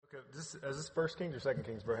book of, is this First Kings or Second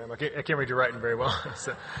Kings, Braham? I can't read your writing very well.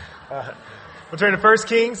 So, we'll turn to First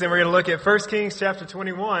Kings, and we're going to look at First Kings chapter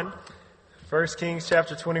 21. First Kings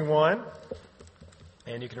chapter 21,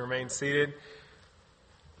 and you can remain seated.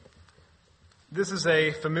 This is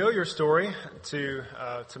a familiar story to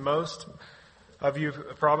most of you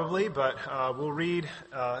probably, but we'll read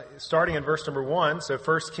starting in verse number 1. So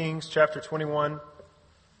First Kings chapter 21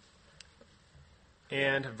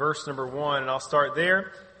 and verse number 1, and I'll start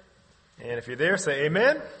there. And if you're there, say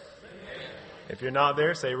amen. Amen. If you're not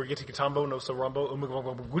there, say Rigiti Katambo no Sarumbo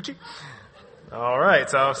Umuguchi. All right,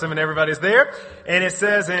 so assuming everybody's there. And it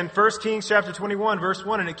says in 1 Kings chapter 21, verse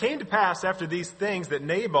 1, "And it came to pass after these things that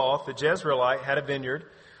Naboth the Jezreelite had a vineyard,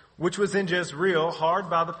 which was in Jezreel, hard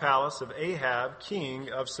by the palace of Ahab,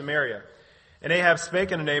 king of Samaria. And Ahab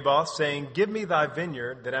spake unto Naboth, saying, Give me thy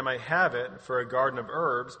vineyard, that I may have it for a garden of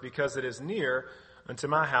herbs, because it is near unto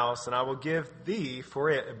my house, and I will give thee for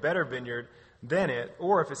it a better vineyard than it,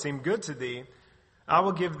 or if it seem good to thee, I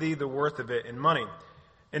will give thee the worth of it in money.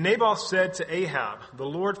 And Naboth said to Ahab, The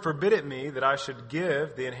Lord forbid it me that I should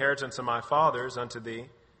give the inheritance of my fathers unto thee.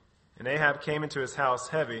 And Ahab came into his house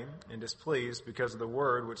heavy and displeased because of the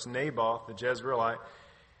word which Naboth the Jezreelite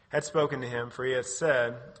had spoken to him, for he had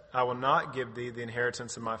said, I will not give thee the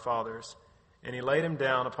inheritance of my fathers. And he laid him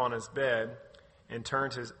down upon his bed, and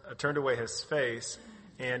turned away his face,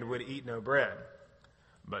 and would eat no bread.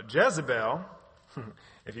 But Jezebel,"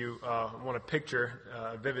 if you want a picture,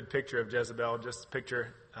 a vivid picture of Jezebel, just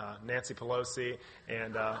picture Nancy Pelosi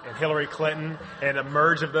and Hillary Clinton, and a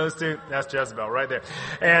merge of those two. That's Jezebel right there.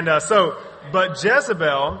 And but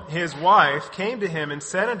Jezebel, his wife, came to him and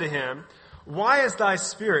said unto him, Why is thy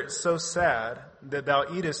spirit so sad that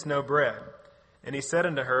thou eatest no bread? And he said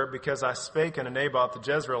unto her, Because I spake unto Naboth the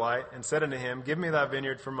Jezreelite, and said unto him, Give me thy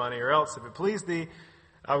vineyard for money, or else, if it please thee,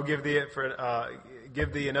 I will give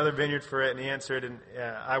thee another vineyard for it. And he answered,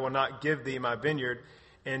 I will not give thee my vineyard.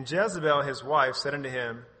 And Jezebel his wife said unto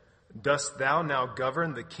him, Dost thou now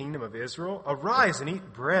govern the kingdom of Israel? Arise and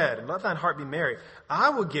eat bread, and let thine heart be merry. I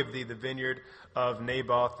will give thee the vineyard of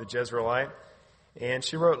Naboth the Jezreelite. And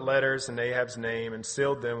she wrote letters in Ahab's name, and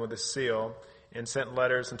sealed them with a seal, and sent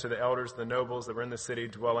letters unto the elders, the nobles that were in the city,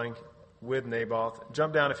 dwelling with Naboth.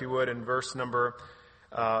 Jump down, if you would, in verse number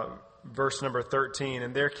 13.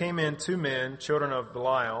 And there came in 2 men, children of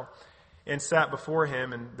Belial, and sat before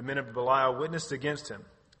him, and the men of Belial witnessed against him,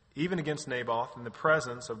 even against Naboth, in the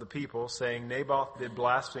presence of the people, saying, Naboth did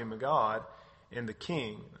blaspheme God and the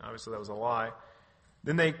king. Obviously that was a lie.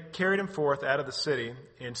 Then they carried him forth out of the city,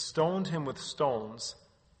 and stoned him with stones,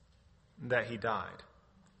 that he died.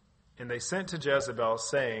 And they sent to Jezebel,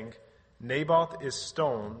 saying, Naboth is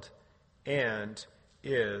stoned and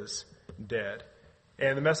is dead.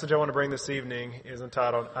 And the message I want to bring this evening is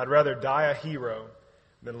entitled, I'd rather die a hero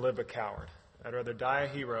than live a coward. I'd rather die a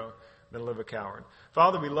hero than live a coward.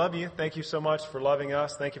 Father, we love you. Thank you so much for loving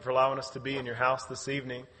us. Thank you for allowing us to be in your house this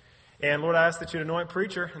evening. And Lord, I ask that you'd anoint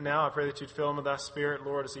preacher. And now I pray that you'd fill him with thy spirit,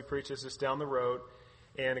 Lord, as he preaches just down the road.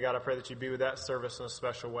 And God, I pray that you'd be with that service in a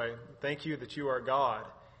special way. Thank you that you are God,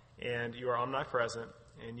 and you are omnipresent,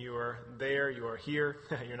 and you are there, you are here.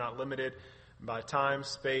 You're not limited by time,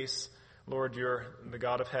 space. Lord, you're the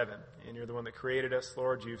God of heaven, and you're the one that created us.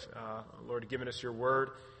 Lord, you've given us your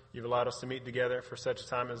word. You've allowed us to meet together for such a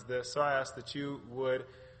time as this. So I ask that you would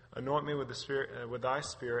anoint me with the Spirit, with thy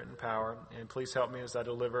spirit and power, and please help me as I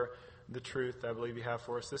deliver the truth I believe you have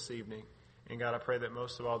for us this evening. And God, I pray that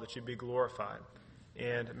most of all that you be glorified.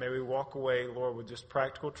 And may we walk away, Lord, with just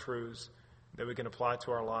practical truths that we can apply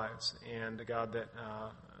to our lives. And God, that,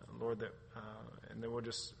 and then we'll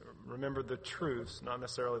just remember the truths, not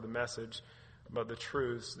necessarily the message, but the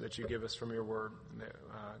truths that you give us from your word. And that,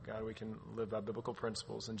 God, we can live by biblical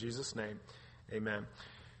principles. In Jesus' name, amen.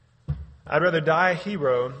 I'd rather die a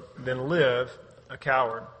hero than live a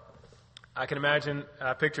coward. I can imagine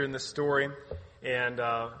picturing this story, and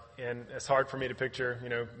it's hard for me to picture,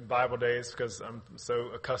 Bible days, because I'm so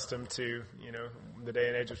accustomed to, the day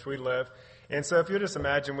and age which we live. And so if you'll just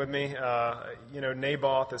imagine with me,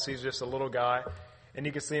 Naboth, as he's just a little guy, and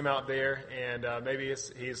you can see him out there, and maybe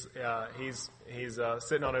he's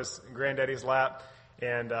sitting on his granddaddy's lap,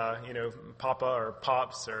 and Papa or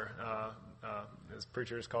Pops or as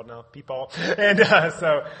preacher is called now, Peepaw, and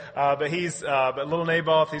but little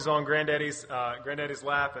Naboth, he's on granddaddy's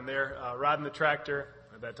lap, and they're riding the tractor.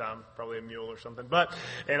 At that time, probably a mule or something, but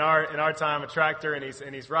in our time, a tractor, and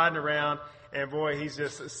he's riding around. And boy, he's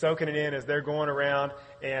just soaking it in as they're going around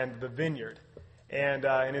and the vineyard.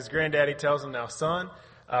 And his granddaddy tells him, now, son,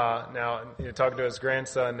 talking to his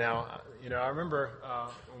grandson, now, I remember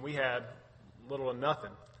when we had little or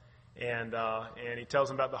nothing. and he tells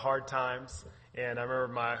him about the hard times. And I remember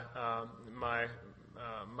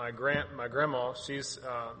my grandma, she's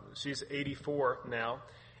 84 now,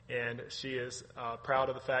 and she is proud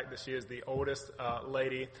of the fact that she is the oldest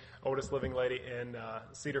living lady in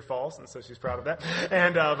Cedar Falls, and so she's proud of that.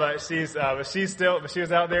 And but she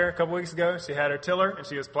was out there a couple weeks ago. She had her tiller and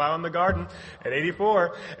she was plowing the garden at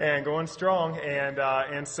 84 and going strong.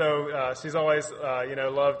 And so she's always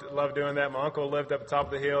loved doing that. My uncle lived up the top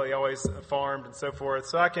of the hill. He always farmed and so forth.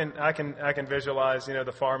 So I can visualize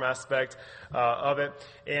the farm aspect of it.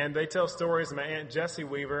 And they tell stories. My Aunt Jessie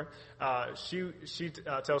Weaver, she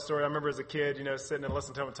tells stories. I remember as a kid, sitting and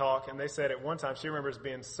listening to them talk, and they said at one time she remembers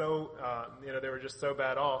being so they were just so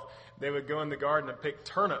bad off. They would go in the garden and pick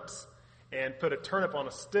turnips and put a turnip on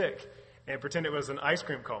a stick and pretend it was an ice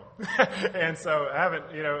cream cone. And so I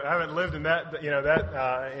haven't lived in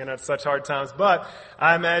that, such hard times. But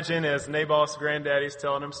I imagine as Naboth's granddaddy's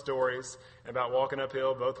telling him stories about walking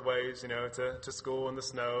uphill both ways, to school in the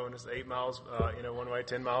snow, and it's 8 miles, one way,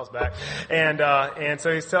 10 miles back. And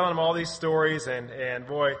so he's telling him all these stories, and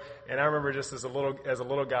boy, and I remember just as a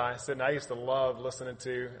little guy sitting, I used to love listening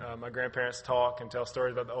to my grandparents talk and tell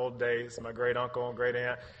stories about the old days, my great uncle and great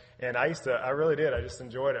aunt. And I really did. I just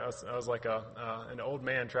enjoyed it. I was like an old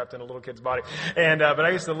man trapped in a little kid's body. But I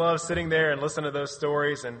used to love sitting there and listening to those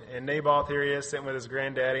stories. And Naboth, here he is sitting with his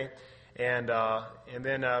granddaddy. And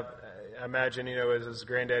then I imagine, as his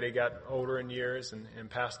granddaddy got older in years and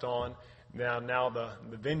passed on, now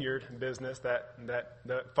the vineyard business,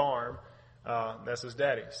 that farm, that's his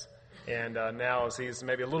daddy's. And now as he's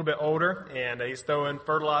maybe a little bit older and he's throwing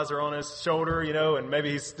fertilizer on his shoulder, and maybe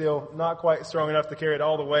he's still not quite strong enough to carry it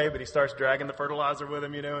all the way, but he starts dragging the fertilizer with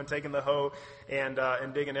him, and taking the hoe and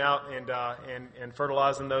digging out and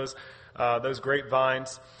fertilizing those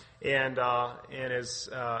grapevines. And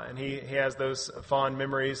he has those fond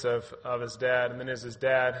memories of his dad. And then as his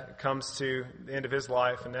dad comes to the end of his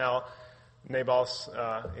life, and now Naboth's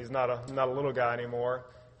he's not a little guy anymore.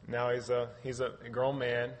 Now he's a grown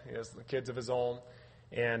man. He has the kids of his own,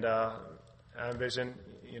 and I envision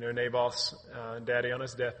Naboth's daddy on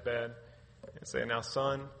his deathbed and say, "Now,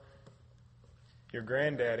 son, your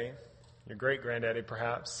granddaddy, your great granddaddy,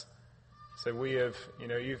 perhaps." So we have,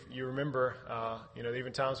 you remember,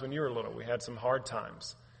 even times when you were little, we had some hard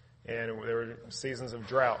times, and there were seasons of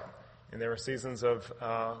drought, and there were seasons of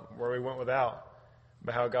where we went without,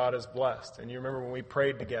 but how God is blessed. And you remember when we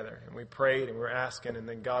prayed together, and we prayed and we were asking, and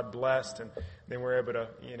then God blessed, and then we were able to,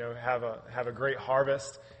 have a great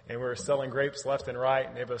harvest, and we were selling grapes left and right,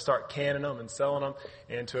 and able to start canning them and selling them,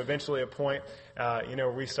 and to eventually a point,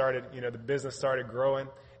 we started, the business started growing.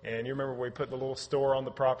 And you remember we put the little store on the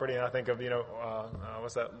property, and I think of,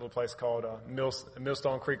 what's that little place called?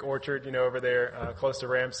 Millstone Creek Orchard, over there, close to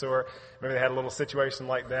Ramseur. Maybe they had a little situation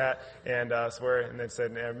like that. And, and they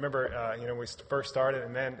said, I remember, we first started,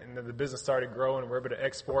 and then the business started growing, and we're able to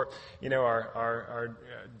export, our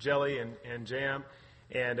jelly and jam.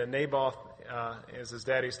 And Naboth, as his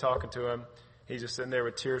daddy's talking to him, he's just sitting there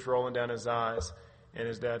with tears rolling down his eyes. And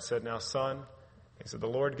his dad said, "Now, son," he said, "the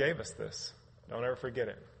Lord gave us this. Don't ever forget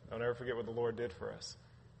it. Don't ever forget what the Lord did for us.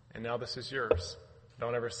 And now this is yours.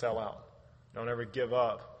 Don't ever sell out. Don't ever give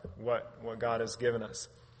up what God has given us."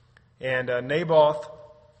 And Naboth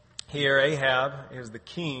here, Ahab, is the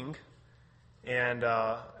king, and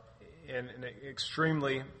an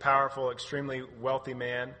extremely powerful, extremely wealthy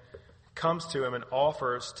man, comes to him and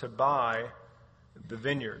offers to buy the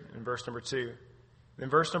vineyard in verse number 2. In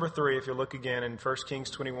verse number 3, if you look again in 1 Kings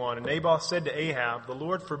 21, "And Naboth said to Ahab, The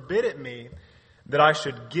Lord forbid it me that I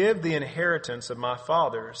should give the inheritance of my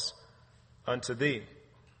fathers unto thee.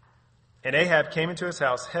 And Ahab came into his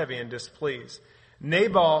house heavy and displeased."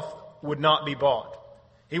 Naboth would not be bought.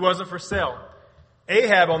 He wasn't for sale.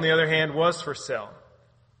 Ahab, on the other hand, was for sale.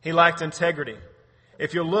 He lacked integrity.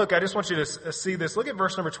 If you'll look, I just want you to see this. Look at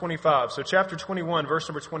verse number 25. So chapter 21, verse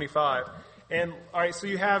number 25. And all right, so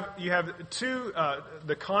you have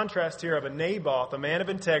the contrast here of a Naboth, a man of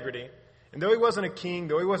integrity. And though he wasn't a king,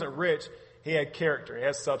 though he wasn't rich, he had character. He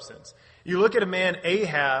has substance. You look at a man,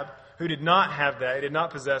 Ahab, who did not have that. He did not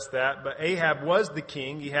possess that. But Ahab was the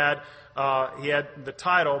king. He had the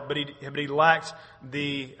title, but he lacked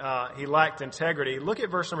integrity. Look at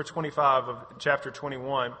verse number 25 of chapter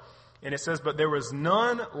 21. And it says, "But there was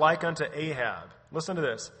none like unto Ahab." Listen to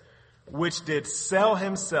this. "Which did sell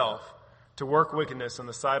himself to work wickedness in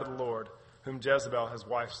the sight of the Lord, whom Jezebel his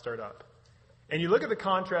wife stirred up." And you look at the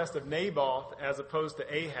contrast of Naboth as opposed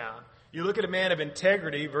to Ahab. You look at a man of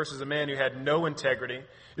integrity versus a man who had no integrity.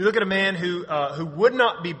 You look at a man who would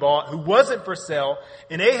not be bought, who wasn't for sale,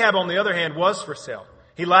 and Ahab, on the other hand, was for sale.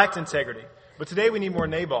 He lacked integrity. But today we need more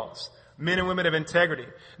Naboths, men and women of integrity.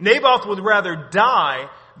 Naboth would rather die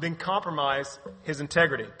than compromise his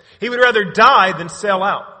integrity. He would rather die than sell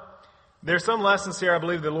out. There's some lessons here I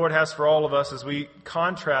believe the Lord has for all of us as we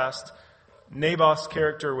contrast Naboth's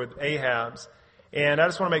character with Ahab's. And I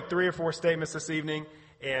just want to make 3 or 4 statements this evening,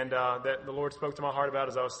 and that the Lord spoke to my heart about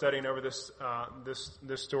as I was studying over this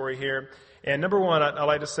story here. And number one, I'd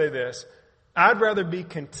like to say this: I'd rather be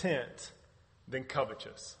content than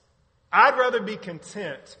covetous. I'd rather be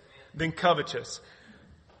content than covetous.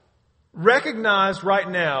 Recognize right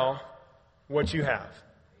now what you have.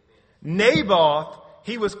 Naboth,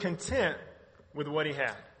 he was content with what he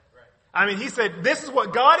had. I mean, he said, this is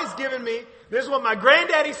what God has given me. This is what my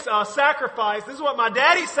granddaddy sacrificed. This is what my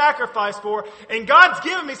daddy sacrificed for. And God's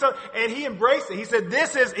given me something. And he embraced it. He said,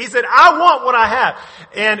 I want what I have.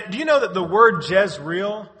 And do you know that the word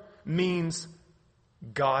Jezreel means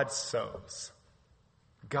God sows?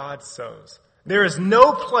 God sows. There is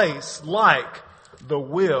no place like the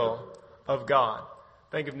will of God.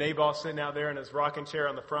 Think of Naboth sitting out there in his rocking chair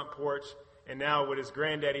on the front porch. And now what his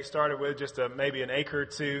granddaddy started with, just maybe an acre or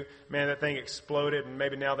two, man, that thing exploded, and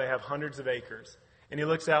maybe now they have hundreds of acres. And he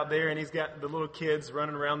looks out there, and he's got the little kids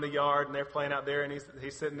running around the yard, and they're playing out there, and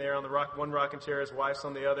he's sitting there on the one rocking chair, his wife's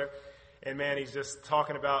on the other. And man, he's just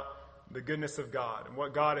talking about the goodness of God and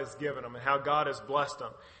what God has given him and how God has blessed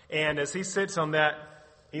him. And as he sits on that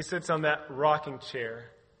rocking chair,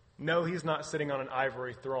 no, he's not sitting on an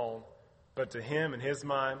ivory throne, but to him, in his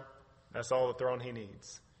mind, that's all the throne he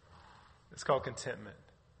needs. It's called contentment.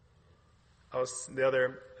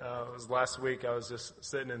 Last week, I was just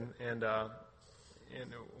sitting and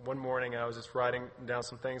one morning I was just writing down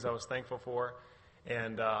some things I was thankful for,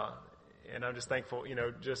 and I'm just thankful,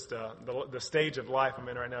 the stage of life I'm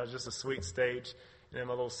in right now is just a sweet stage. And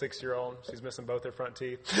my little 6-year-old, she's missing both her front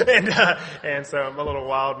teeth. And so my little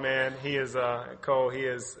wild man, he is, Cole, he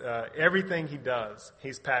is, everything he does,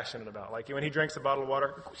 he's passionate about. Like when he drinks a bottle of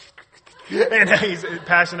water, and he's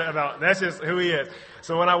passionate about, that's just who he is.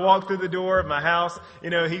 So when I walk through the door of my house,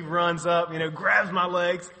 he runs up, grabs my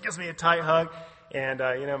legs, gives me a tight hug. And,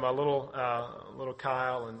 my little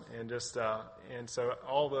Kyle and just, and so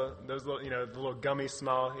all those little, the little gummy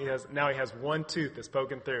smile he has one tooth that's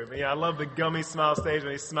poking through. But yeah, I love the gummy smile stage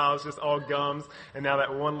when he smiles, just all gums. And now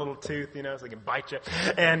that one little tooth, so he can bite you.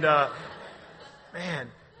 And, man,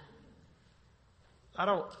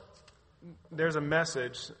 there's a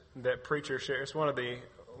message that preacher shares. It's one of the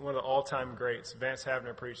all-time greats. Vance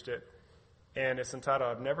Havner preached it. And it's entitled,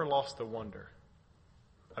 I've Never Lost the Wonder.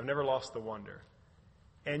 I've never lost the wonder.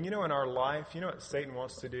 And in our life, what Satan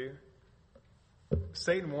wants to do?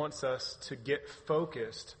 Satan wants us to get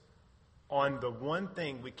focused on the one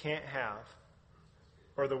thing we can't have,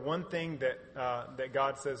 or the one thing that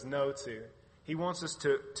God says no to. He wants us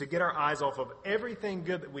to get our eyes off of everything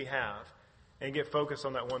good that we have and get focused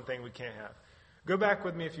on that one thing we can't have. Go back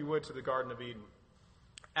with me, if you would, to the Garden of Eden.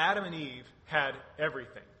 Adam and Eve had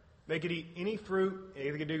everything. They could eat any fruit.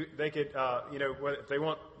 If they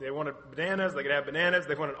wanted bananas, they could have bananas.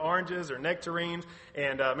 They wanted oranges or nectarines.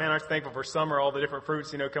 And, man, I'm thankful for summer, all the different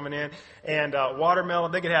fruits, coming in. And,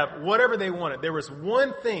 watermelon. They could have whatever they wanted. There was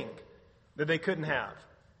one thing that they couldn't have.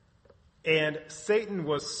 And Satan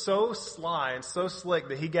was so sly and so slick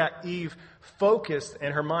that he got Eve focused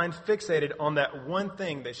and her mind fixated on that one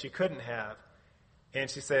thing that she couldn't have. And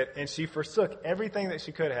she forsook everything that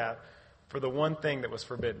she could have for the one thing that was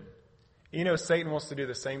forbidden. Satan wants to do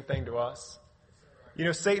the same thing to us.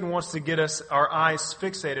 Satan wants to get our eyes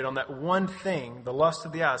fixated on that one thing, the lust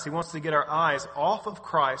of the eyes. He wants to get our eyes off of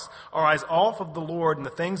Christ, our eyes off of the Lord and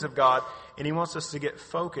the things of God, and he wants us to get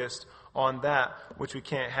focused on that which we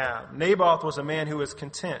can't have. Naboth was a man who was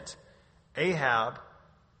content. Ahab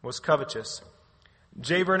was covetous.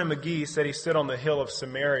 J. Vernon McGee said he stood on the hill of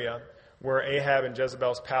Samaria where Ahab and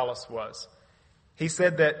Jezebel's palace was. He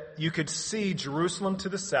said that you could see Jerusalem to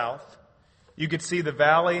the south. You could see the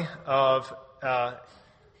valley of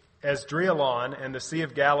Esdraelon and the Sea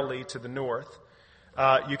of Galilee to the north.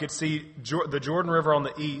 You could see the Jordan River on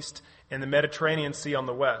the east and the Mediterranean Sea on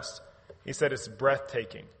the west. He said it's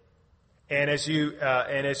breathtaking. And as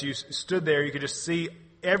you stood there, you could just see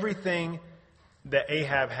everything that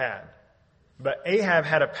Ahab had. But Ahab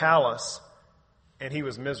had a palace, and he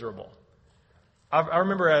was miserable. I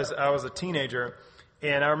remember as I was a teenager,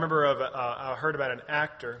 and I remember I heard about an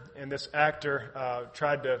actor, and this actor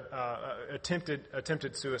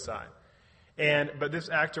attempted suicide. But this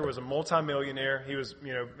actor was a multimillionaire. He was,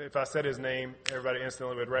 if I said his name, everybody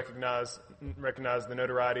instantly would recognize the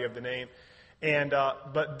notoriety of the name.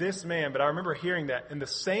 But I remember hearing that. And the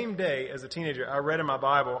same day as a teenager, I read in my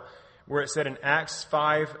Bible where it said in Acts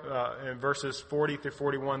 5, in verses 40 through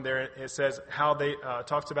 41 there, it says how they,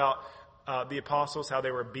 talks about the apostles, how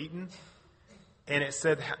they were beaten. And it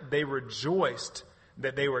said they rejoiced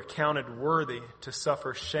that they were counted worthy to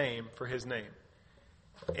suffer shame for his name.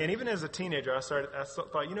 And even as a teenager, I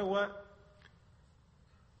thought, you know what?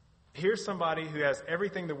 Here's somebody who has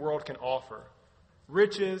everything the world can offer.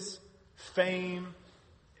 Riches, fame,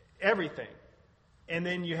 everything. And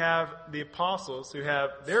then you have the apostles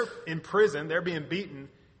they're in prison, they're being beaten,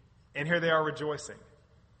 and here they are rejoicing.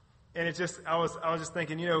 And it just, I was just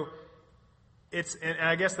thinking, you know, and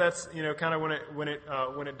I guess that's, you know, kind of when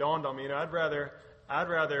it dawned on me, you know, I'd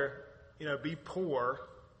rather, you know, be poor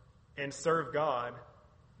and serve God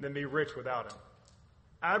than be rich without him.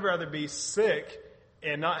 I'd rather be sick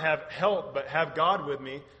and not have help but have God with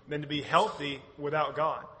me than to be healthy without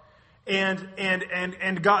God. And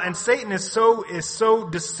God and Satan is so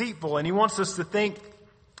deceitful, and he wants us to think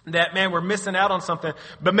that, man, we're missing out on something.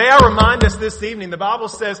 But may I remind us this evening, the Bible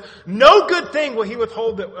says, no good thing will he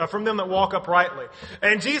withhold from them that walk uprightly.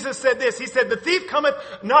 And Jesus said this, he said, the thief cometh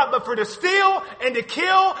not but for to steal and to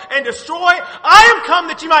kill and destroy. I am come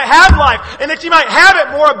that you might have life and that you might have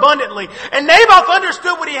it more abundantly. And Naboth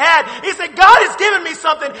understood what he had. He said, God has given me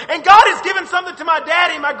something, and God has given something to my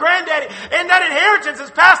daddy, my granddaddy, and that inheritance is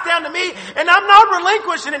passed down to me, and I'm not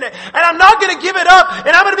relinquishing it, and I'm not going to give it up, and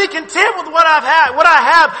I'm going to be content with what I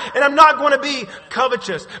have. And I'm not going to be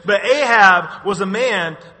covetous. But Ahab was a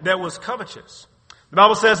man that was covetous. The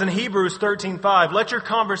Bible says in Hebrews 13:5, let your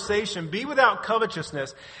conversation be without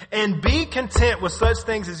covetousness, and be content with such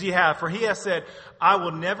things as ye have. For he has said, I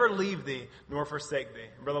will never leave thee nor forsake thee.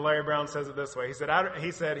 Brother Larry Brown says it this way. He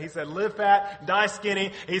said, live fat, die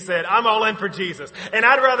skinny. He said, I'm all in for Jesus. And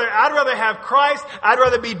I'd rather have Christ. I'd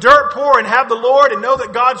rather be dirt poor and have the Lord and know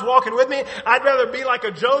that God's walking with me. I'd rather be like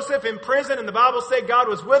a Joseph in prison and the Bible said God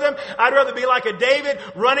was with him. I'd rather be like a David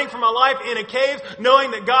running for my life in a cave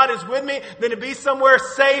knowing that God is with me than to be somewhere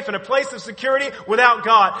safe in a place of security without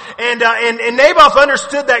God. And Naboth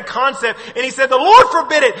understood that concept, and he said, the Lord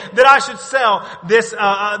forbid it that I should sell this,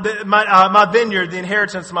 my vineyard, the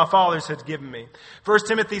inheritance my fathers had given me. 1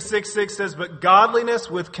 Timothy 6:6 says, but godliness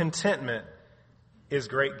with contentment is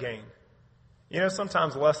great gain. You know,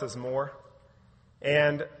 sometimes less is more.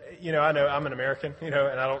 And, you know, I know I'm an American, you know,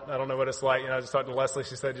 and I don't know what it's like. You know, I just talked to Leslie.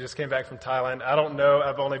 She said you just came back from Thailand. I don't know.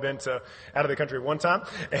 I've only been out of the country one time,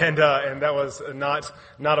 and that was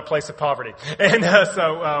not a place of poverty. And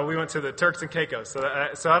so we went to the Turks and Caicos.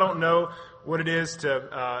 So I don't know what it is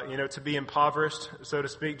to be impoverished, so to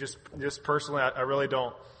speak. Just personally, I really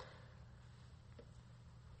don't.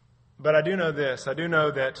 But I do know this. I do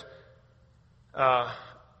know that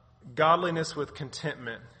godliness with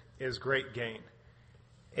contentment is great gain.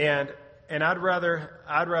 And I'd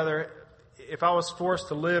rather, if I was forced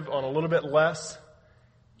to live on a little bit less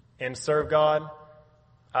and serve God,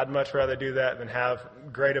 I'd much rather do that than have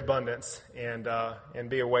great abundance and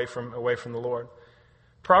be away from the Lord.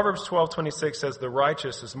 Proverbs 12:26 says, the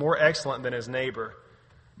righteous is more excellent than his neighbor,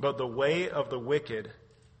 but the way of the wicked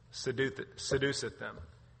seduceth them.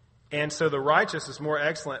 And so the righteous is more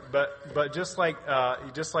excellent, but just like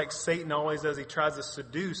Satan always does, he tries to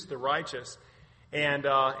seduce the righteous. And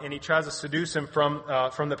he tries to seduce him from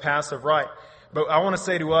the paths of right. But I want to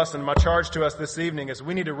say to us, and my charge to us this evening is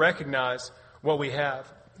we need to recognize what we have.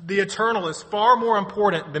 The eternal is far more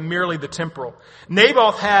important than merely the temporal.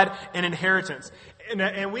 Naboth had an inheritance.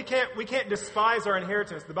 And we can't despise our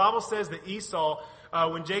inheritance. The Bible says that Esau,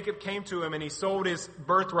 when Jacob came to him and he sold his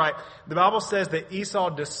birthright, the Bible says that Esau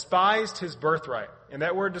despised his birthright. And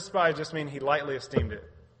that word despise just means he lightly esteemed it.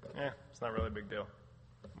 It's not really a big deal.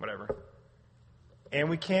 Whatever. And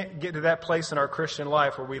we can't get to that place in our Christian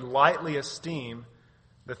life where we lightly esteem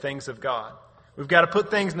the things of God. We've got to put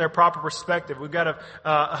things in their proper perspective. We've got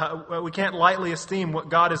to, we can't lightly esteem what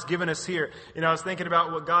God has given us here. You know, I was thinking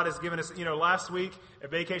about what God has given us, you know, last week at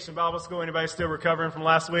Vacation Bible School. Anybody still recovering from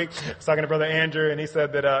last week? I was talking to Brother Andrew, and he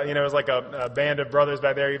said that, you know, it was like a band of brothers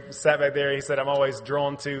back there. He sat back there. He said, I'm always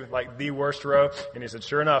drawn to, like, the worst row. And he said,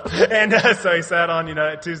 sure enough. And so he sat on, you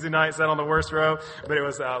know, Tuesday night, sat on the worst row. But it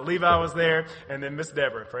was Levi was there, and then Miss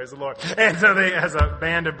Deborah. Praise the Lord. And so they, as a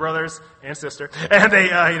band of brothers and sister, and they,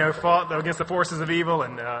 you know, fought against the forces of evil,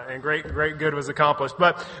 and great good was accomplished.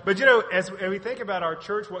 But you know, as we think about our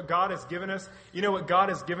church, what God has given us, you know, what God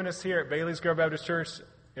has given us here at Bailey's Grove Baptist Church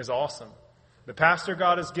is awesome. The pastor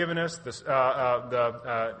God has given us,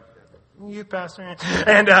 youth pastor.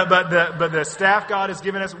 And, but the staff God has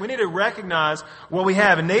given us, we need to recognize what we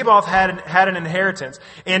have. And Naboth had an inheritance.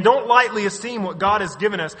 And don't lightly esteem what God has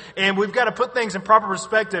given us. And we've got to put things in proper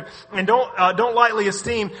perspective. And don't lightly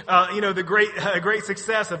esteem, the great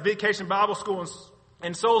success of Vacation Bible School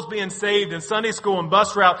and souls being saved and Sunday school and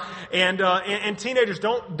bus route and teenagers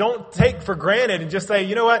don't take for granted and just say,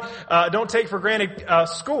 you know what, don't take for granted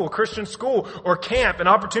school, Christian school or camp and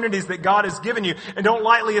opportunities that God has given you, and don't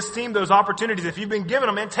lightly esteem those opportunities. If you've been given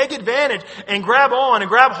them, man, take advantage and grab on and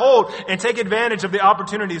grab hold and take advantage of the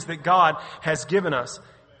opportunities that God has given us.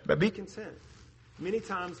 But be content. Many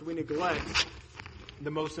times we neglect the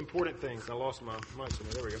most important things. I lost my mic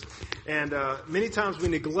somewhere. There we go. And many times we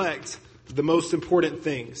neglect the most important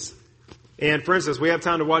things. And for instance, we have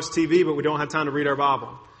time to watch TV, but we don't have time to read our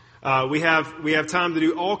Bible. We have time to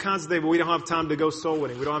do all kinds of things, but we don't have time to go soul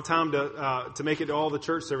winning. We don't have time to make it to all the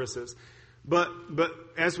church services. But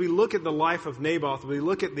as we look at the life of Naboth, we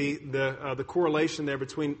look at the correlation there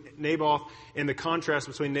between Naboth and the contrast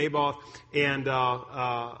between Naboth and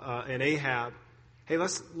Ahab. Hey,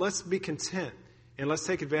 let's be content and let's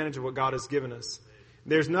take advantage of what God has given us.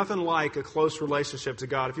 There's nothing like a close relationship to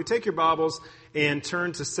God. If you take your Bibles and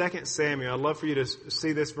turn to 2 Samuel, I'd love for you to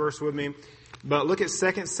see this verse with me. But look at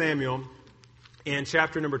 2 Samuel in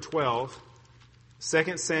chapter number 12.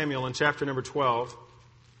 2 Samuel in chapter number 12.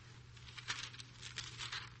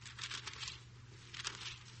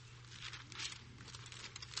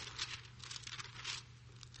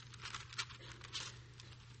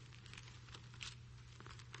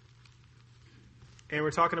 And we're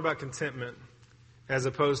talking about contentment as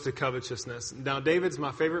opposed to covetousness. Now, David's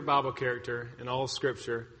my favorite Bible character in all of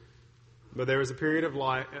Scripture, but there was a period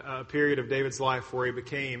of David's life where he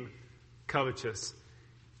became covetous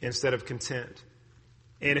instead of content.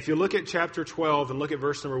 And if you look at chapter 12 and look at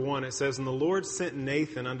verse number 1, it says, "And the Lord sent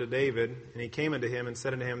Nathan unto David, and he came unto him and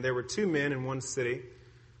said unto him, There were 2 men in one city,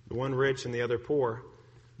 the one rich and the other poor.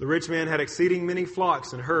 The rich man had exceeding many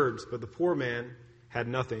flocks and herds, but the poor man had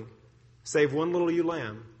nothing, save one little ewe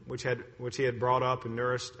lamb, which he had brought and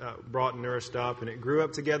nourished up, and it grew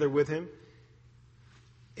up together with him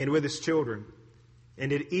and with his children, and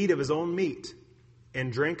did eat of his own meat,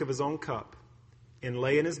 and drank of his own cup, and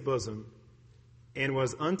lay in his bosom, and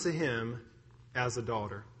was unto him as a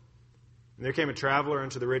daughter. And there came a traveler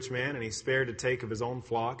unto the rich man, and he spared to take of his own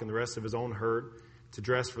flock and the rest of his own herd, to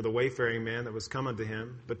dress for the wayfaring man that was come unto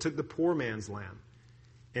him, but took the poor man's lamb,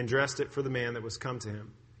 and dressed it for the man that was come to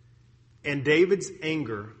him. And David's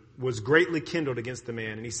anger was greatly kindled against the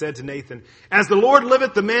man. And he said to Nathan, As the Lord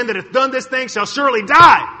liveth, the man that hath done this thing shall surely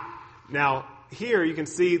die. Now, here you can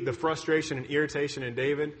see the frustration and irritation in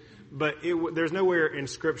David. But there's nowhere in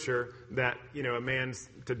Scripture that, a man's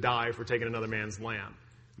to die for taking another man's lamb.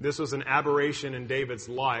 This was an aberration in David's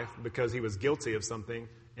life because he was guilty of something.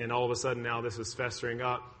 And all of a sudden now this is festering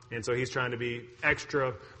up. And so he's trying to be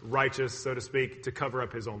extra righteous, so to speak, to cover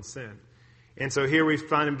up his own sin. And so here we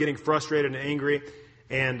find him getting frustrated and angry.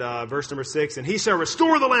 And verse number 6, And he shall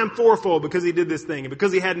restore the lamb fourfold because he did this thing, and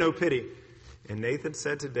because he had no pity. And Nathan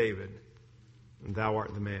said to David, Thou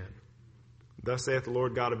art the man. Thus saith the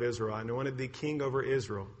Lord God of Israel, I anointed thee king over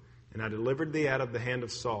Israel, and I delivered thee out of the hand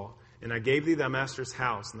of Saul. And I gave thee thy master's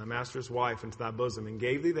house and thy master's wife into thy bosom, and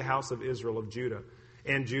gave thee the house of Israel of Judah.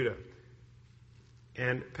 And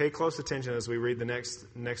pay close attention as we read the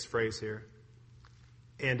next phrase here.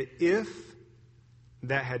 And if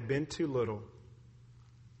that had been too little,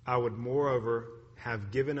 I would moreover have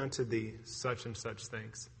given unto thee such and such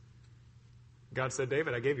things. God said,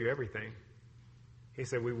 David, I gave you everything. He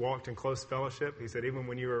said, we walked in close fellowship. He said, even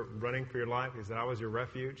when you were running for your life, he said, I was your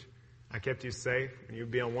refuge. I kept you safe. And you'd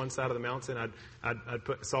be on one side of the mountain. I'd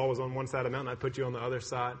put Saul was on one side of the mountain. I'd put you on the other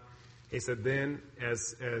side. He said, then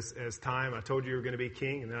as time, I told you were going to be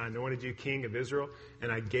king, and then I anointed you king of Israel,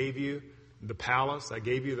 and I gave you the palace. I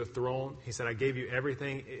gave you the throne. He said, I gave you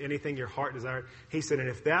everything, anything your heart desired. He said, and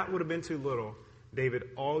if that would have been too little, David,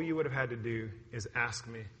 all you would have had to do is ask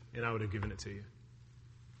me, and I would have given it to you.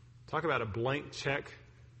 Talk about a blank check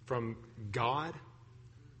from God.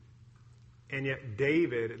 And yet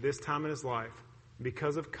David, at this time in his life,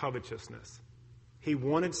 because of covetousness, he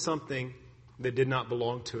wanted something that did not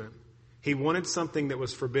belong to him. He wanted something that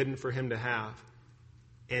was forbidden for him to have.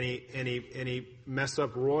 And he messed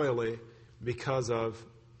up royally because of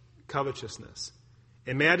covetousness.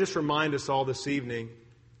 And may I just remind us all this evening,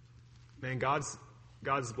 man, God's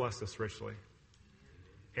blessed us richly.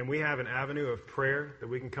 And we have an avenue of prayer that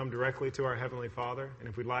we can come directly to our Heavenly Father. And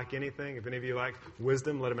if we lack anything, if any of you lack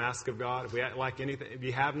wisdom, let him ask of God. If we lack anything, if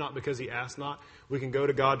you have not because he asked not, we can go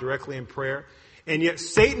to God directly in prayer. And yet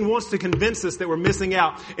Satan wants to convince us that we're missing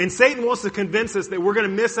out. And Satan wants to convince us that we're going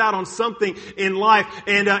to miss out on something in life.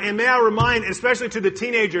 And may I remind, especially to the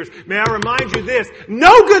teenagers, may I remind you this: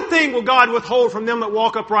 no good thing will God withhold from them that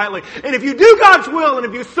walk uprightly. And if you do God's will and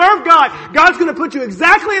if you serve God, God's going to put you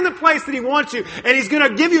exactly in the place that He wants you. And He's going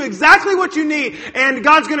to give you exactly what you need. And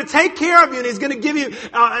God's going to take care of you. And He's going to give you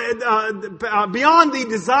beyond the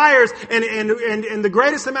desires and the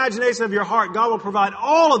greatest imagination of your heart. God will provide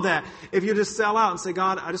all of that if you just sell out and say,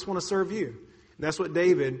 God, I just want to serve you. And that's what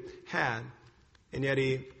David had. And yet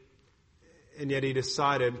he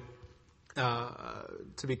decided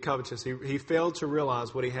to be covetous. He failed to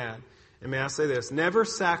realize what he had. And may I say this: never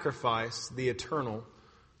sacrifice the eternal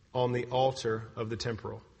on the altar of the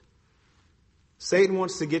temporal. Satan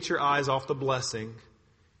wants to get your eyes off the blessing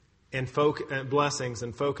and blessings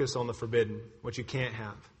and focus on the forbidden, what you can't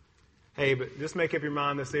have. Hey, but just make up your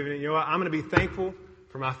mind this evening. You know what? I'm going to be thankful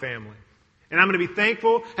for my family. And I'm going to be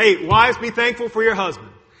thankful. Hey, wives, be thankful for your husband.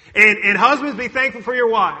 And husbands, be thankful for your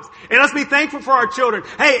wives. And let's be thankful for our children.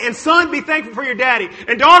 Hey, and son, be thankful for your daddy.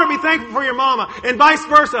 And daughter, be thankful for your mama. And vice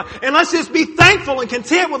versa. And let's just be thankful and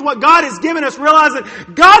content with what God has given us, realizing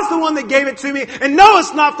God's the one that gave it to me. And no,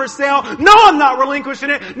 it's not for sale. No, I'm not relinquishing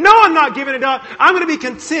it. No, I'm not giving it up. I'm going to be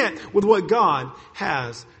content with what God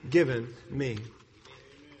has given me.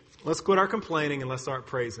 Let's quit our complaining and let's start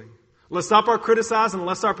praising. Let's stop our criticizing and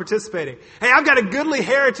let's start participating. Hey, I've got a goodly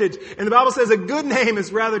heritage, and the Bible says a good name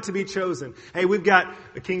is rather to be chosen. Hey, we've got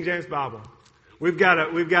the King James Bible. We've got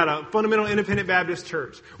a fundamental independent Baptist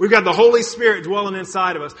church. We've got the Holy Spirit dwelling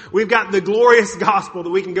inside of us. We've got the glorious gospel that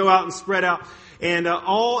we can go out and spread out. And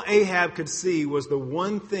all Ahab could see was the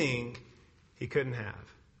one thing he couldn't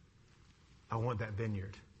have. I want that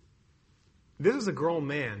vineyard. This is a grown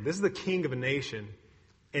man. This is the king of a nation.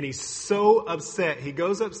 And he's so upset. He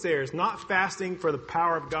goes upstairs, not fasting for the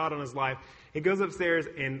power of God on his life. He goes upstairs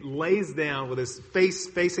and lays down with his face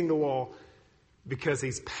facing the wall because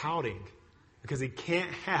he's pouting. Because he can't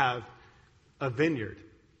have a vineyard.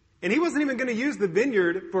 And he wasn't even going to use the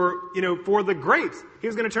vineyard for the grapes. He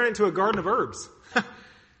was going to turn it into a garden of herbs.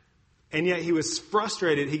 And yet he was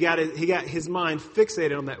frustrated. He got his mind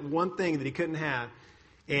fixated on that one thing that he couldn't have.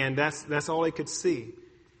 And that's all he could see.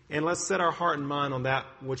 And let's set our heart and mind on that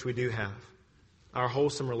which we do have. Our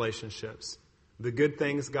wholesome relationships. The good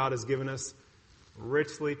things God has given us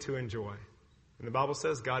richly to enjoy. And the Bible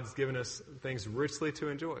says God's given us things richly to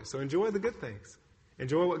enjoy. So enjoy the good things.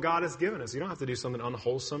 Enjoy what God has given us. You don't have to do something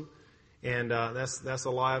unwholesome. And that's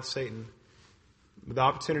a lie of Satan. The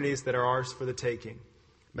opportunities that are ours for the taking.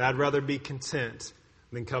 But I'd rather be content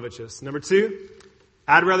than covetous. Number 2,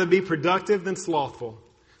 I'd rather be productive than slothful.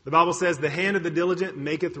 The Bible says, "The hand of the diligent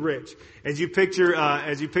maketh rich." As you picture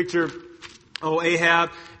Ahab,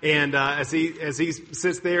 and as he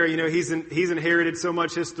sits there, he's inherited so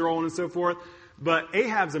much, his throne and so forth. But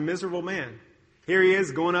Ahab's a miserable man. Here he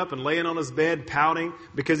is going up and laying on his bed, pouting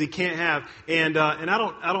because he can't have. And I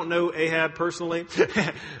don't know Ahab personally,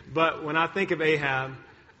 but when I think of Ahab,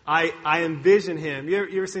 I envision him. You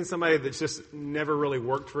ever seen somebody that's just never really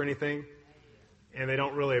worked for anything? And they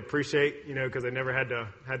don't really appreciate, because they never had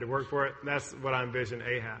to work for it. That's what I envision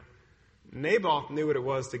Ahab. Naboth knew what it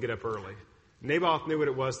was to get up early. Naboth knew what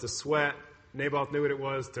it was to sweat. Naboth knew what it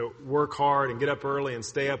was to work hard and get up early and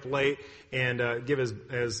stay up late and give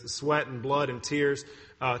his sweat and blood and tears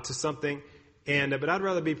to something. But I'd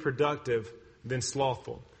rather be productive than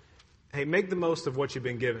slothful. Hey, make the most of what you've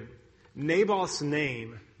been given. Naboth's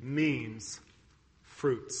name means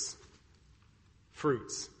fruits.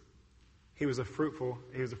 Fruits. He was a fruitful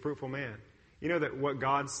man. You know that what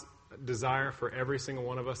God's desire for every single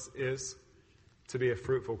one of us is? To be a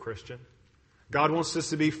fruitful Christian. God wants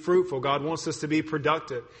us to be fruitful. God wants us to be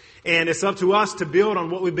productive. And it's up to us to build on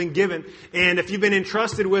what we've been given. And if you've been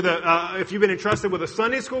entrusted with a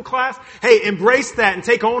Sunday school class, hey, embrace that and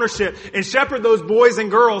take ownership and shepherd those boys and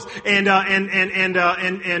girls and men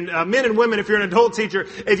and women if you're an adult teacher.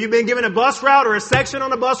 If you've been given a bus route or a section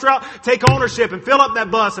on a bus route, take ownership and fill up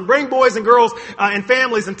that bus and bring boys and girls and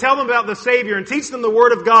families and tell them about the Savior and teach them the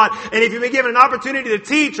Word of God. And if you've been given an opportunity to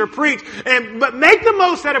teach or preach, but make the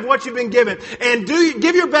most out of what you've been given. And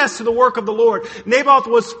give your best to the work of the Lord. Naboth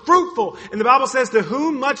was fruitful. And the Bible says, to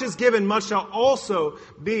whom much is given, much shall also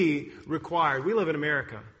be required. We live in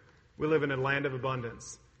America. We live in a land of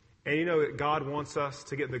abundance. And you know that God wants us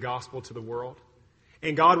to get the gospel to the world.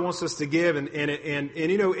 And God wants us to give, and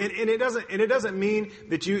it doesn't mean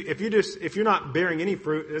that if you're not bearing any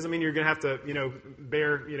fruit, it doesn't mean you're going to have to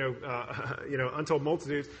bear untold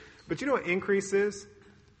multitudes. But you know what increase is?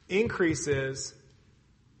 Increase is,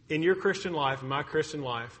 in your Christian life, in my Christian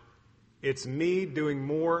life, it's me doing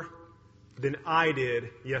more than I did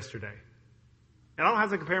yesterday. And I don't have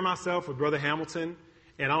to compare myself with Brother Hamilton,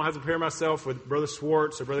 and I don't have to compare myself with Brother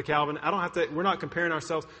Schwartz or Brother Calvin. We're not comparing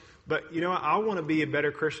ourselves. But you know what? I want to be a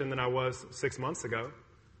better Christian than I was 6 months ago.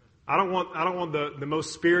 I don't want the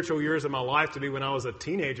most spiritual years of my life to be when I was a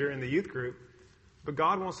teenager in the youth group. But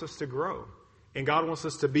God wants us to grow. And God wants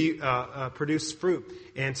us to produce fruit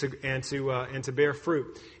and to bear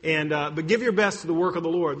fruit. But give your best to the work of the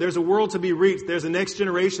Lord. There's a world to be reached. There's a next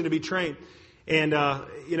generation to be trained. And I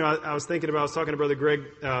was talking to Brother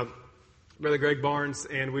Greg Barnes,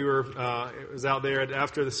 and we were it was out there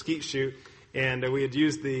after the skeet shoot, and we had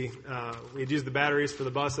used the batteries for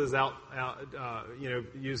the buses out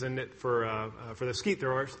using it for the skeet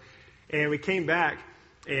throwers, and we came back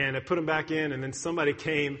and I put them back in, and then somebody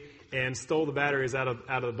came and stole the batteries out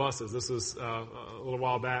of the buses. This was a little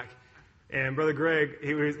while back. And Brother Greg,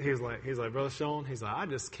 he's like, Brother Sean, he's like, I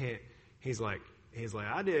just can't. He's like,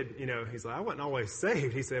 I did, he's like, I wasn't always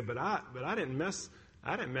saved. He said, but I didn't mess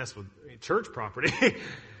with church property.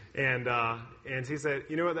 and he said,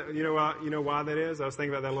 you know why that is? I was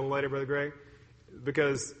thinking about that a little later, Brother Greg,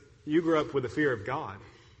 because you grew up with the fear of God.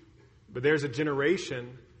 But there's a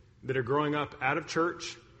generation that are growing up out of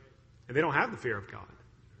church, and they don't have the fear of God.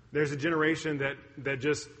 There's a generation that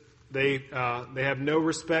just they have no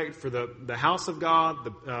respect for the house of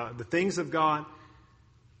God, the things of God.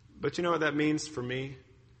 But you know what that means for me?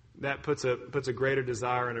 That puts a greater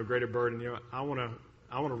desire and a greater burden. I want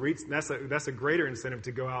to reach. That's a greater incentive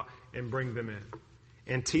to go out and bring them in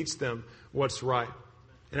and teach them what's right.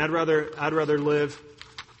 And I'd rather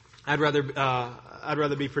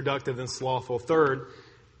be productive than slothful. Third,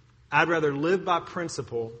 I'd rather live by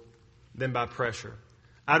principle than by pressure.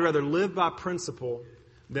 I'd rather live by principle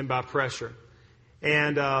than by pressure.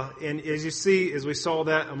 And as you see, as we saw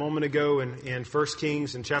that a moment ago in 1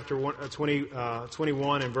 Kings in chapter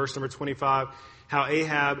 21 and verse number 25, how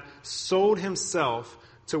Ahab sold himself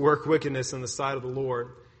to work wickedness in the sight of the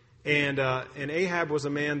Lord. And Ahab was a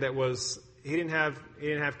man that he didn't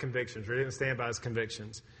have convictions, or he didn't stand by his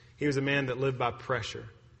convictions. He was a man that lived by pressure.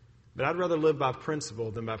 But I'd rather live by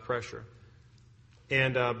principle than by pressure.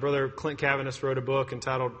 And Brother Clint Cavaness wrote a book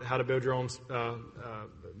entitled How to Build Your Own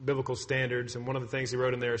Biblical Standards. And one of the things he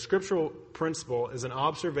wrote in there, scriptural principle is an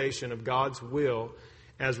observation of God's will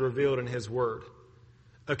as revealed in His Word.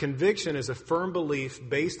 A conviction is a firm belief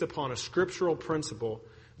based upon a scriptural principle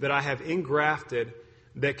that I have engrafted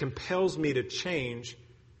that compels me to change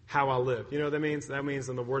how I live. You know what that means? That means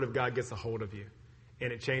when the Word of God gets a hold of you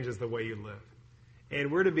and it changes the way you live. And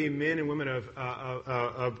we're to be men and women of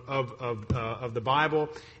the Bible,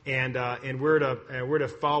 and we're to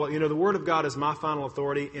follow. The Word of God is my final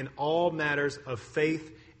authority in all matters of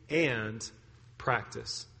faith and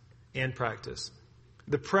practice.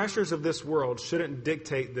 The pressures of this world shouldn't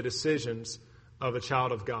dictate the decisions of a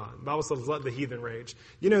child of God. The Bible says, "Let the heathen rage."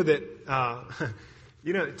 You know that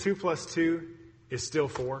 2 plus 2 is still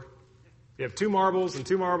 4. You have 2 marbles and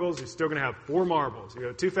 2 marbles, you're still going to have 4 marbles. You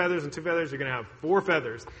have 2 feathers and 2 feathers, you're going to have 4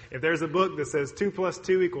 feathers. If there's a book that says 2 plus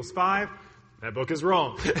 2 equals 5, that book is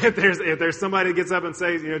wrong. If there's somebody that gets up and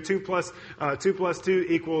says 2 plus 2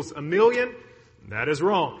 equals 1,000,000, that is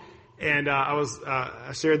wrong. And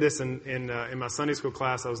I shared this in my Sunday school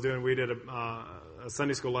class. We did a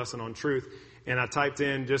Sunday school lesson on truth, and I typed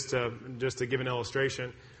in just to give an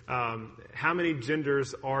illustration. How many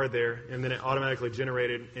genders are there? And then it automatically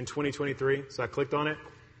generated in 2023. So I clicked on it.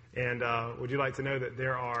 And would you like to know that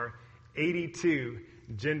there are 82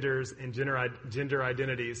 genders and gender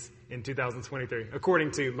identities in 2023,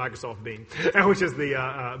 according to Microsoft Bing, which is the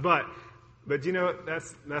but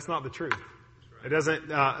that's not the truth. It doesn't.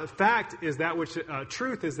 Fact is that which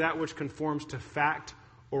truth is that which conforms to fact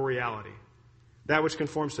or reality. That which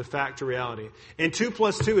conforms to fact or reality. And 2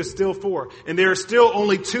 plus 2 is still 4. And there are still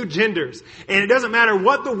only 2 genders. And it doesn't matter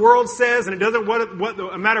what the world says, and it doesn't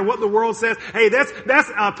matter what the world says. Hey, that's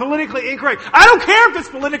politically incorrect. I don't care if it's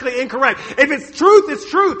politically incorrect. If it's truth, it's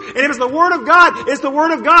truth. And if it's the Word of God, it's the Word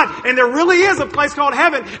of God. And there really is a place called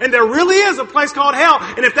heaven, and there really is a place called hell.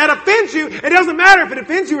 And if that offends you, it doesn't matter if it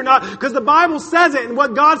offends you or not, because the Bible says it, and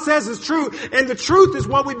what God says is true. And the truth is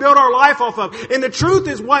what we build our life off of. And the truth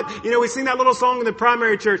is what, we sing that little song in the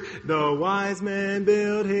primary church, the wise man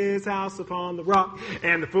built his house upon the rock,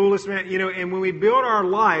 and the foolish man, and when we build our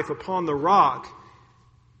life upon the rock,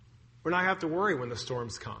 we're not have to worry when the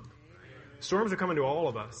storms come. Storms are coming to all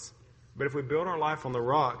of us, but if we build our life on the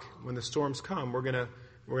rock, when the storms come, we're gonna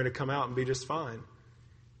come out and be just fine.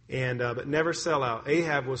 And but never sell out.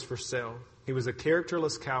 Ahab was for sale. He was a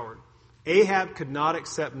characterless coward. Ahab could not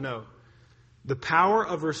accept no. The power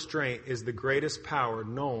of restraint is the greatest power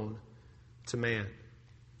known to man.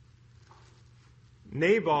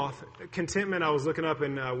 Naboth, contentment, I was looking up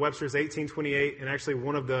in Webster's 1828, and actually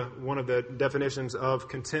one of the definitions of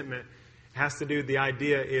contentment has to do with the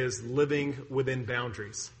idea is living within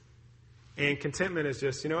boundaries. And contentment is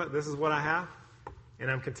just, you know what, this is what I have, and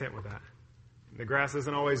I'm content with that. The grass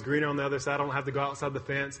isn't always greener on the other side. I don't have to go outside the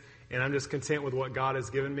fence, and I'm just content with what God has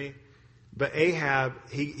given me. But Ahab,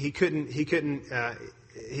 he couldn't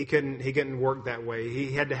work that way.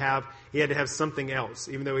 He had to have something else,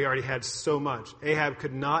 even though he already had so much. Ahab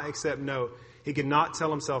could not accept no. He could not tell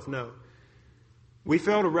himself no. We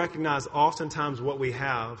fail to recognize oftentimes what we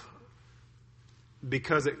have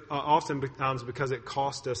because it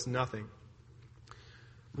cost us nothing.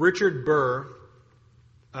 Richard Burr,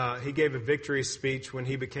 he gave a victory speech when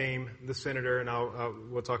he became the senator, and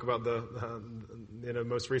we'll talk about the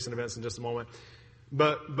most recent events in just a moment.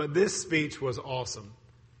 But this speech was awesome.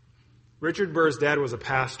 Richard Burr's dad was a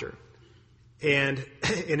pastor, and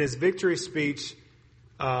in his victory speech,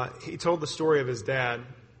 he told the story of his dad.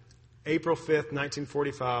 April 5th,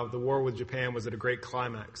 1945, the war with Japan was at a great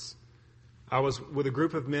climax. I was with a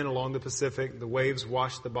group of men along the Pacific. The waves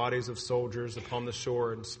washed the bodies of soldiers upon the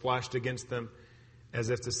shore and splashed against them as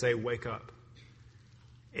if to say, "Wake up."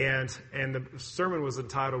 And the sermon was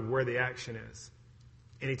entitled, "Where the Action Is."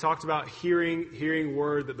 And he talked about hearing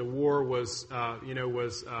word that the war was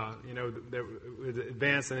advanced,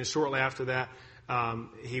 and then shortly after that,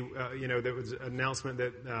 there was an announcement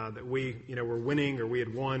that we were winning, or we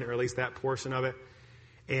had won, or at least that portion of it.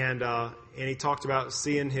 And he talked about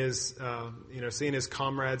seeing his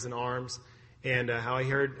comrades in arms, and how he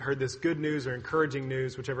heard this good news or encouraging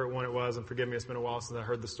news, whichever one it was. And forgive me, it's been a while since I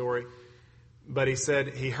heard the story. But he said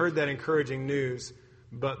he heard that encouraging news,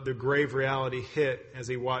 but the grave reality hit as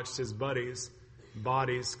he watched his buddies'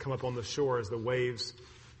 bodies come up on the shore as the waves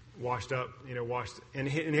washed. And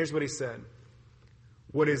here's what he said: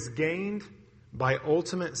 "What is gained by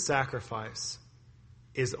ultimate sacrifice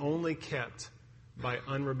is only kept by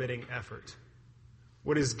unremitting effort."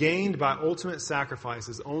 What is gained by ultimate sacrifice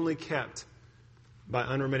is only kept by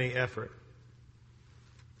unremitting effort.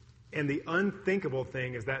 And the unthinkable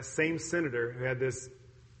thing is that same senator who had this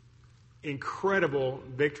incredible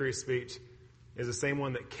victory speech is the same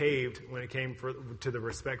one that caved when it came to the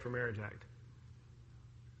Respect for Marriage Act.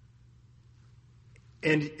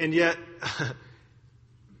 And yet,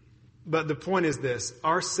 but the point is this: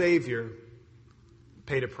 our Savior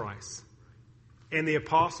paid a price. And the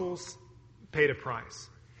apostles paid a price.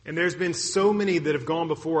 And there's been so many that have gone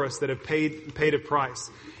before us that have paid a price.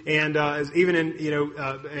 And even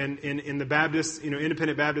in the Baptist,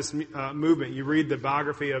 independent Baptist movement, you read the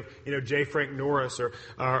biography of J. Frank Norris or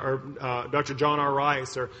Dr. John R.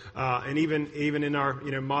 Rice, and even in our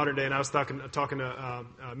modern day. And I was talking to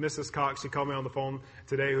Mrs. Cox. She called me on the phone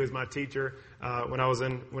today, who is my teacher when I was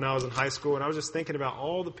in high school. And I was just thinking about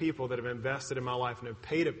all the people that have invested in my life and have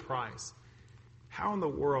paid a price. How in the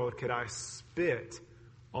world could I spit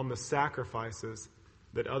on the sacrifices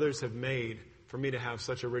that others have made for me to have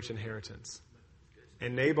such a rich inheritance?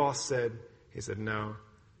 And Naboth said, "No,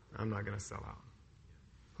 I'm not going to sell out."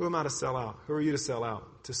 Who am I to sell out? Who are you to sell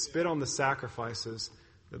out? To spit on the sacrifices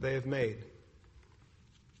that they have made.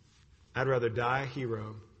 I'd rather die a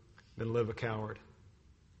hero than live a coward.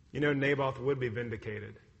 Naboth would be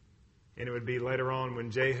vindicated. And it would be later on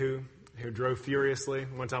when Jehu, who drove furiously.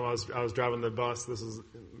 One time I was driving the bus. This was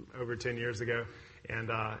over 10 years ago.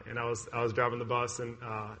 And I was driving the bus, and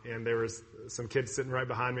there was some kids sitting right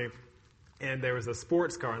behind me, and there was a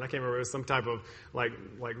sports car, and I can't remember, it was some type of like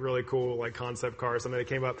really cool like concept car or something that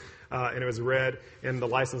came up, and it was red, and the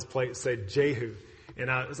license plate said Jehu,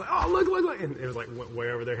 and I was like, "Oh, look," and it was like went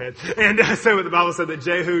way over their head, and so the Bible said that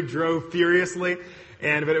Jehu drove furiously,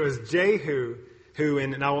 but it was Jehu who,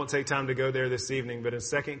 and I won't take time to go there this evening, but in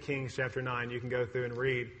 2 Kings chapter 9 you can go through and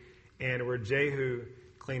read, and where Jehu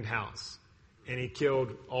cleaned house. And he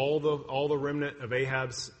killed all the remnant of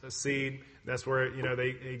Ahab's seed. That's where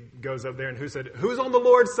he goes up there, and who's on the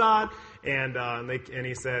Lord's side? And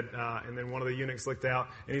he said, and then one of the eunuchs looked out,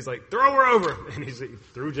 and he's like, "Throw her over!" And he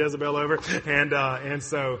threw Jezebel over,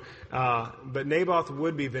 but Naboth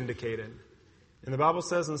would be vindicated. And the Bible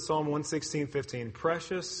says in Psalm 116:15,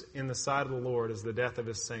 "Precious in the sight of the Lord is the death of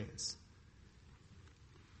his saints."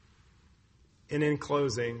 And in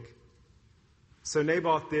closing, so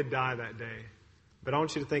Naboth did die that day. But I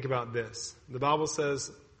want you to think about this. The Bible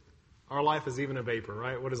says our life is even a vapor,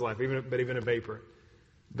 right? What is life? Even a vapor.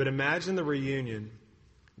 But imagine the reunion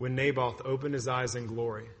when Naboth opened his eyes in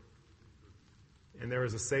glory. And there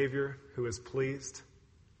was a Savior who was pleased.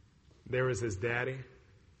 There was his daddy.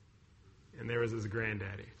 And there was his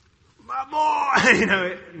granddaddy. My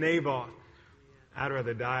boy! Naboth. I'd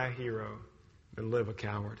rather die a hero than live a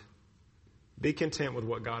coward. Be content with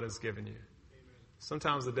what God has given you.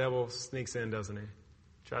 Sometimes the devil sneaks in, doesn't he?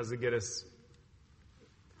 Tries to get us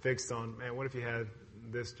fixed on, man, what if you had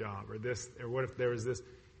this job or this, or what if there was this?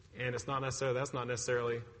 And that's not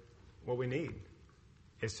necessarily what we need.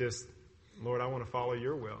 It's just, Lord, I want to follow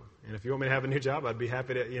your will. And if you want me to have a new job, I'd be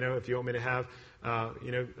happy to, if you want me to have,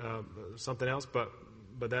 something else, but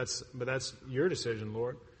that's your decision,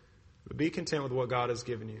 Lord. But be content with what God has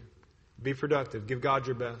given you. Be productive. Give God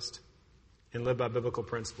your best and live by biblical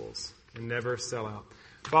principles and never sell out.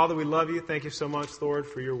 Father, we love you. Thank you so much, Lord,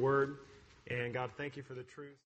 for your word. And God, thank you for the truth.